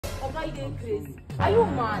Oga, you dey crazy. Are you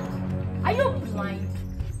mad? Are you blind?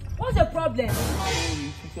 What's the problem?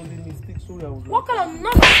 Sorry, it's only mistake. Sorry, I was. What kind of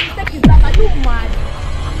nonsense mistake is that? Are you mad?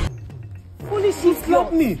 Foolish idiot.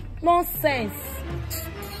 Slap me. Nonsense.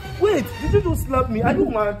 Wait, did you just slap me? Are you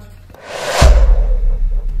mad?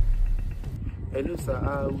 Hello,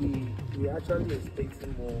 sir. We actually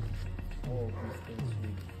expecting more of these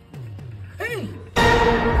things. Hey!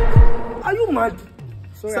 Are you mad?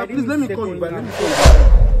 Sorry, sir, please let me call you back. Let me call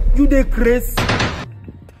you. You dey craze?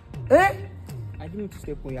 Eh? I didn't need to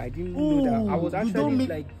step on you. I didn't know that. I was actually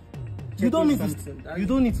like. You don't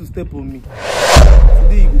need to step on me.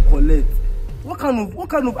 Today you go collect. What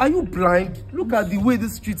kind of are you blind? Look at the way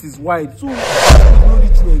this street is wide. So no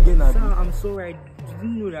reach you again. Sir, I'm sorry. I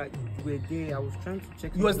didn't know that you were there. I was trying to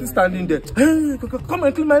check. You are still standing there. Hey, come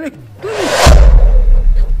and clean my leg. Clean it.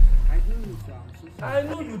 I didn't know, sir. I'm so sorry. I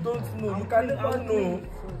know you don't know. You can never know.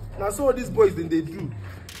 Now so all these boys then they do.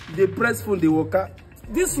 They press phone, they walk out.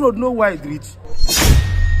 This road no wide reach.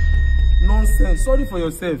 Nonsense. Sorry for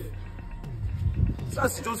yourself.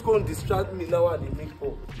 Just go and distract me now and they make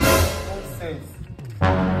up. Nonsense.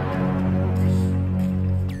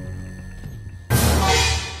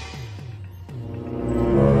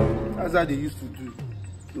 That's how they used to do.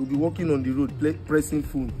 They'll be walking on the road, pressing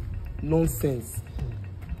phone. Nonsense.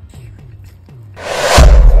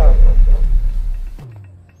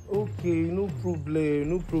 Okay, no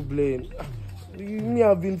problem. Me,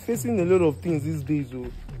 I've been facing a lot of things these days, oh.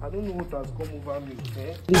 I don't know what has come over me.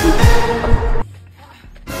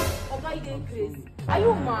 Oga, you dey crazy. Are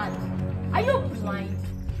you mad? Are you blind?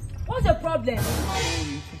 What's the problem?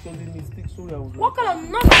 Sorry, it's only mistake. Sorry, I was. What kind of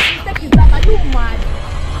nonsense mistake is that? Are you mad?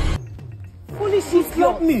 Foolish idiot.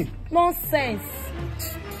 Slap me. Nonsense.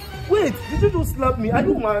 Wait, did you just slap me? Are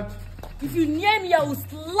you mad? If you near me, I will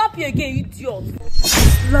slap you again, idiot.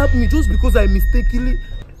 Slap me just because I mistakenly.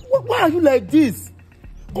 Why are you like this?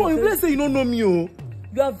 Oh, if let's say you don't know me, oh.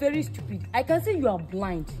 You are very stupid. I can say you are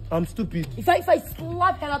blind. I'm stupid. If I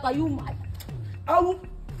slap her out, are you mad? Are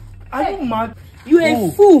you mad? You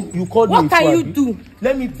a fool. You called what me. What can fool, you do?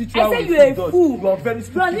 Let me teach you I how said you a fool. You are very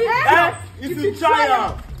stupid. If you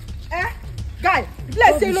try guy,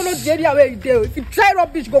 let's say you don't know the area where you do. If you try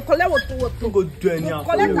rubbish, go collect what. Don't go do anything. Go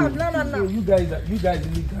collect them. No. You guys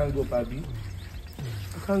really gang up, Abi. You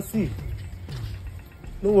can see.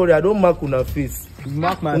 Don't worry, I don't mark on her face. You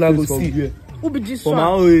mark my face for where? Who be this for one? my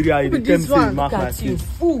own area, Who you be this one? mark my Look at you, face.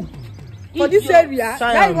 fool. For this area,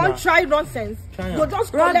 China, guy won't try nonsense. China. Go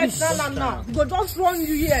just Rubbish. collect now. Go just run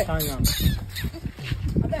you here. China.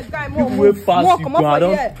 Guy, People way fast, you go.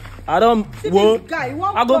 I don't. See Well, this guy,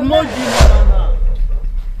 I got more.